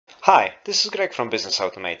Hi, this is Greg from Business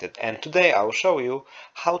Automated, and today I'll show you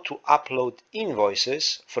how to upload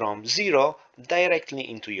invoices from Xero directly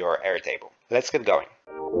into your Airtable. Let's get going.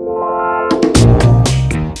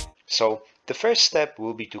 So the first step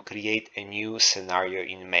will be to create a new scenario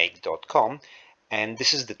in make.com, and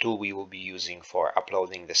this is the tool we will be using for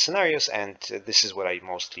uploading the scenarios, and this is what I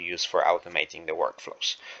mostly use for automating the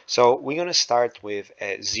workflows. So we're going to start with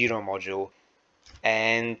a Xero module,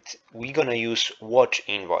 and we're gonna use watch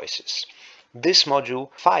invoices. This module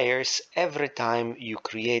fires every time you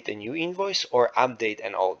create a new invoice or update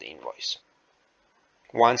an old invoice.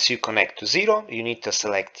 Once you connect to Xero, you need to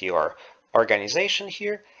select your organization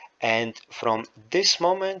here, and from this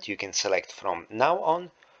moment you can select from now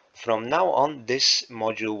on. From now on, this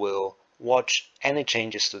module will watch any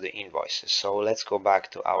changes to the invoices. So let's go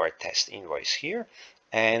back to our test invoice here,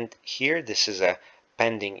 and here this is a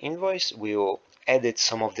pending invoice. We will edit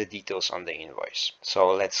some of the details on the invoice.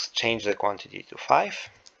 So let's change the quantity to 5.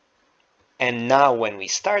 And now when we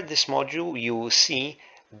start this module, you will see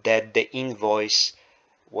that the invoice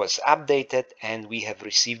was updated and we have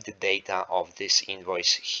received the data of this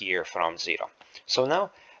invoice here from Xero. So now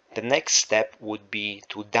the next step would be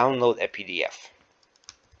to download a PDF.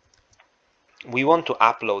 We want to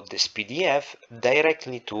upload this PDF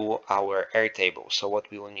directly to our Airtable. So what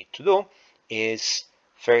we will need to do is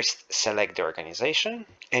first select the organization,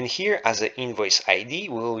 and here as an invoice ID,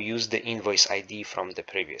 we'll use the invoice ID from the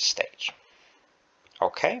previous stage.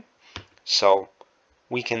 Okay, so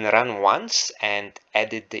we can run once and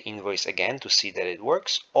edit the invoice again to see that it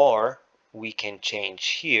works, or we can change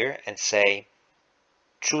here and say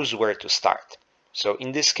choose where to start. So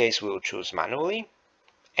in this case, we'll choose manually,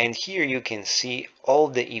 and here you can see all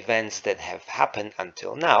the events that have happened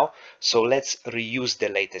until now. So let's reuse the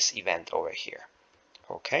latest event over here.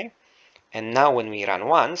 Okay, and now when we run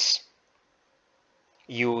once,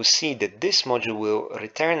 you will see that this module will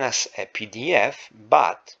return us a PDF,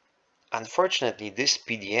 but unfortunately this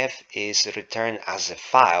PDF is returned as a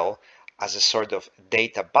file, as a sort of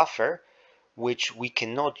data buffer, which we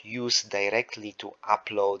cannot use directly to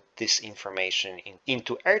upload this information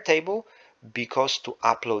into Airtable, because to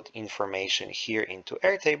upload information here into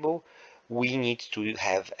Airtable, we need to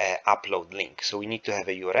have an upload link. So we need to have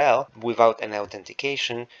a URL without an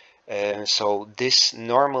authentication. So this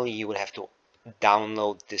normally you would have to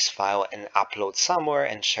download this file and upload somewhere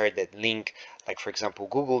and share that link, like for example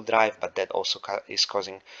Google Drive, but that also is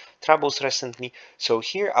causing troubles recently. So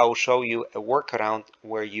here I'll show you a workaround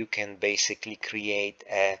where you can basically create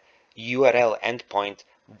a URL endpoint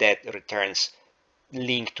that returns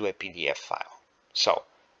link to a PDF file. So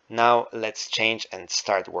now let's change and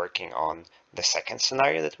start working on the second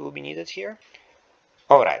scenario that will be needed here.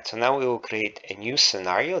 Alright, so now we will create a new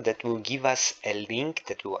scenario that will give us a link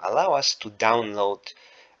that will allow us to download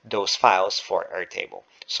those files for Airtable.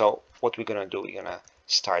 So what we're gonna do, we're gonna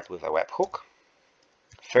start with a webhook.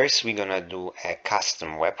 First, we're gonna do a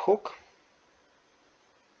custom webhook.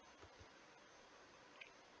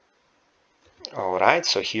 Alright,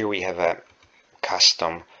 so here we have a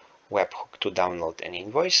custom webhook to download an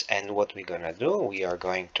invoice, and what we're gonna do, we are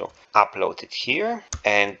going to upload it here,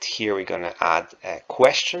 and here we're gonna add a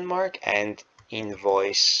question mark and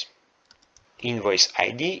invoice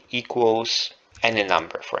ID equals any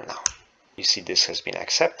number for now. You see this has been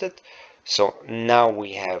accepted. So now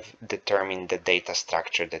we have determined the data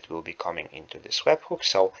structure that will be coming into this webhook.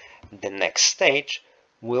 So the next stage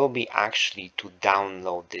will be actually to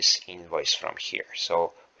download this invoice from here.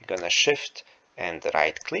 So we're gonna shift and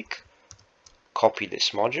right click, copy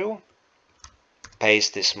this module,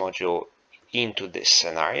 paste this module into this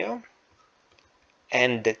scenario,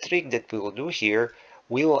 and the trick that we will do here,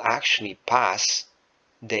 we will actually pass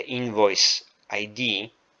the invoice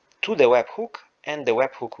ID to the webhook, and the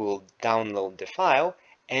webhook will download the file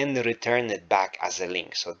and return it back as a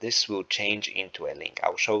link. So this will change into a link.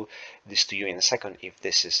 I'll show this to you in a second if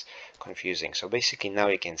this is confusing. So basically now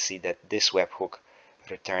you can see that this webhook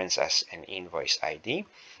returns as an invoice ID.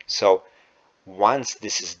 So once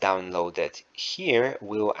this is downloaded here,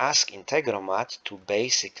 we'll ask Integromat to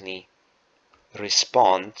basically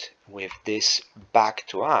respond with this back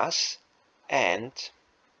to us, and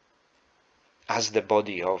as the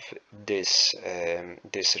body of this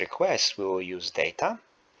this request, we will use data,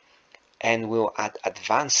 and we'll add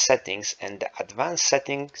advanced settings, and the advanced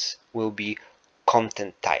settings will be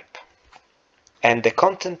content type. And the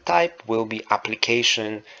content type will be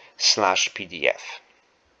application/PDF.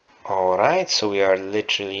 Alright, so we are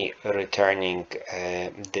literally returning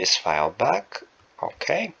this file back.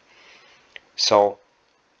 Okay, so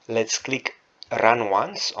let's click run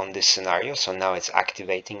once on this scenario. So now it's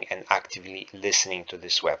activating and actively listening to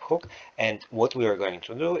this webhook. And what we are going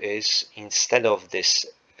to do is, instead of this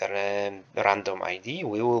random ID,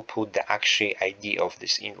 we will put the actual ID of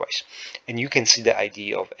this invoice. And you can see the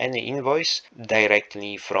ID of any invoice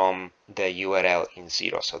directly from the URL in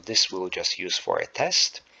Xero. So this we'll just use for a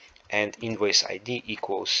test, and invoice ID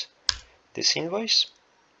equals this invoice.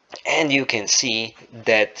 And you can see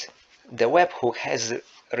that the webhook has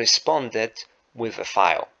responded with a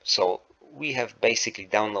file. So we have basically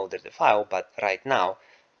downloaded the file, but right now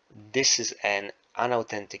this is an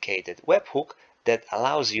unauthenticated webhook that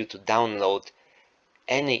allows you to download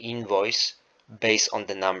any invoice based on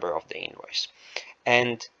the number of the invoice.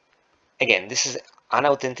 And again, this is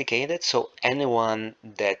unauthenticated, so anyone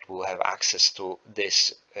that will have access to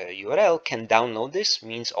this URL can download this,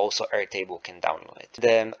 means also Airtable can download it.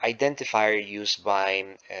 The identifier used by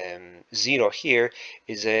Xero here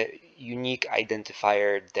is a unique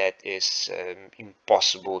identifier that is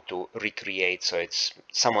impossible to recreate, so it's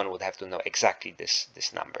someone would have to know exactly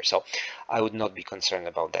this number. So I would not be concerned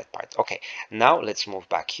about that part. Okay, now let's move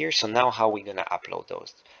back here. So now how are we gonna upload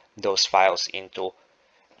those files into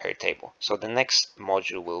Airtable? So the next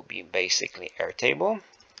module will be basically Airtable.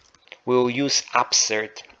 We'll use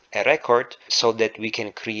upsert a record so that we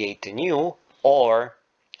can create a new or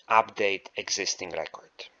update existing record.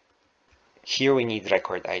 Here we need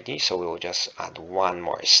record ID, so we'll just add one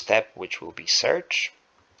more step, which will be search.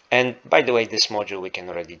 And by the way, this module we can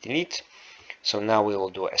already delete. So now we will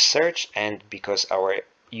do a search, and because our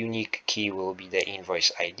unique key will be the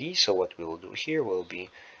invoice ID, so what we will do here will be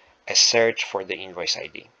a search for the invoice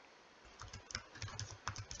ID.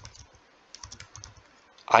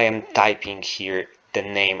 I am typing here the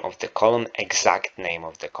name of the column, exact name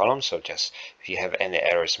of the column. So just if you have any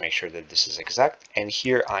errors, make sure that this is exact. And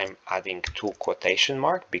here I'm adding 2 quotation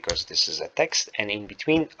marks because this is a text. And in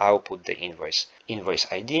between, I'll put the invoice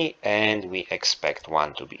ID, and we expect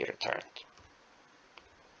 1 to be returned.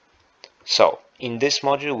 So in this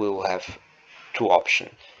module, we will have 2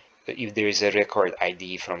 options. If there is a record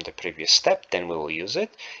ID from the previous step, then we will use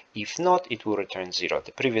it. If not, it will return 0.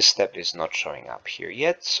 The previous step is not showing up here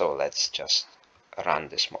yet, so let's just run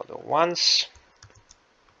this model once.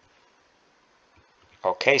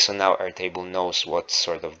 Okay, so now Airtable knows what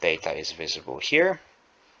sort of data is visible here.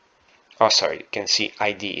 Oh, sorry, you can see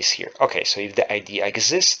ID is here. Okay, so if the ID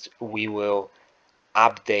exists, we will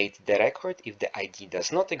update the record. If the ID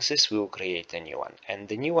does not exist, we will create a new one. And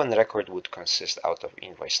the new one record would consist out of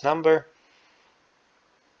invoice number,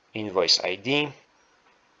 invoice ID,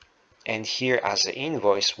 and here as an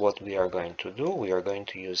invoice, what we are going to do, we are going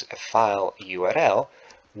to use a file URL,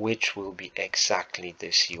 which will be exactly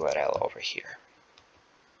this URL over here.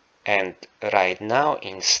 And right now,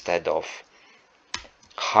 instead of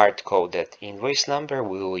hard-coded invoice number,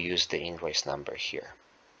 we will use the invoice number here.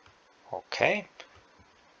 Okay.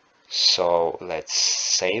 So let's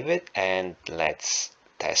save it and let's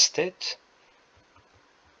test it.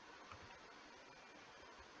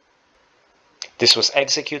 This was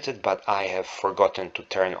executed, but I have forgotten to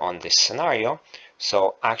turn on this scenario.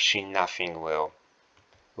 So actually nothing will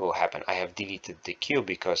happen. I have deleted the queue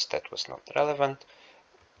because that was not relevant.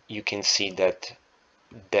 You can see that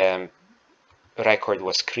the record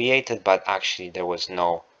was created, but actually there was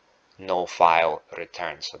no file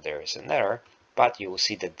returned. So there is an error. But you will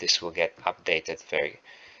see that this will get updated very,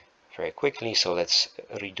 very quickly. So let's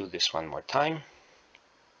redo this one more time.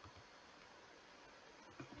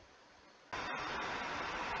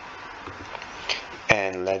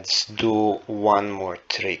 And let's do one more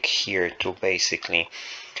trick here to basically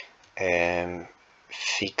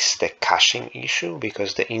fix the caching issue,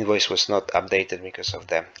 because the invoice was not updated because of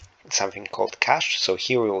the something called cache. So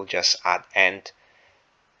here we will just add end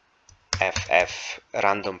ff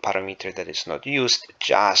random parameter that is not used,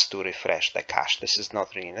 just to refresh the cache. This is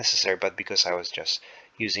not really necessary, but because I was just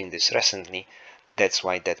using this recently, that's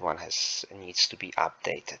why that one needs to be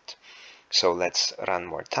updated. So let's run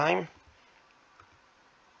more time.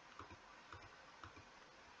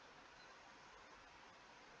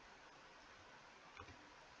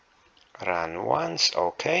 Run once.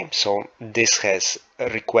 Okay, so this has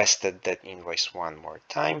requested that invoice one more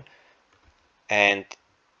time, and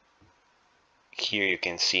here you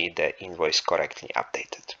can see the invoice correctly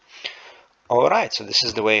updated. Alright, so this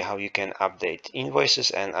is the way how you can update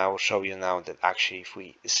invoices, and I will show you now that actually if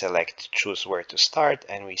we select choose where to start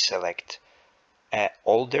and we select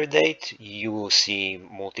older date, you will see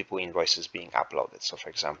multiple invoices being uploaded. So for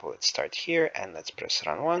example, let's start here and let's press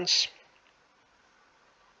run once.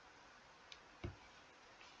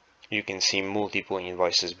 you can see multiple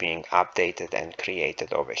invoices being updated and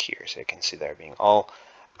created over here. So you can see they're being all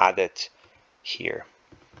added here.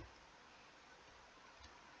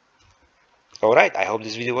 All right, I hope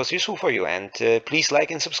this video was useful for you, and please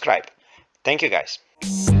like and subscribe. Thank you, guys.